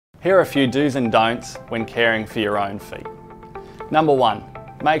Here are a few do's and don'ts when caring for your own feet. Number 1,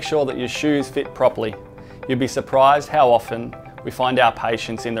 make sure that your shoes fit properly. You'd be surprised how often we find our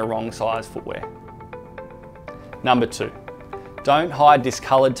patients in the wrong size footwear. Number 2, don't hide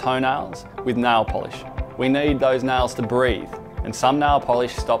discoloured toenails with nail polish. We need those nails to breathe, and some nail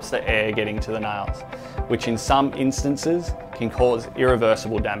polish stops the air getting to the nails, which in some instances can cause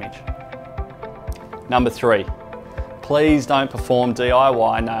irreversible damage. Number 3, please don't perform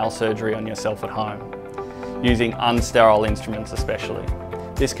DIY nail surgery on yourself at home, using unsterile instruments especially.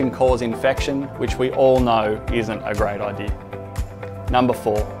 This can cause infection, which we all know isn't a great idea. Number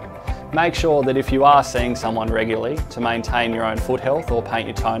 4, make sure that if you are seeing someone regularly to maintain your own foot health or paint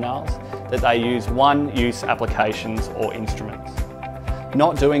your toenails, that they use one-use applications or instruments.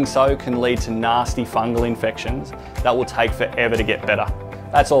 Not doing so can lead to nasty fungal infections that will take forever to get better.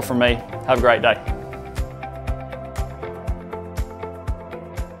 That's all from me. Have a great day.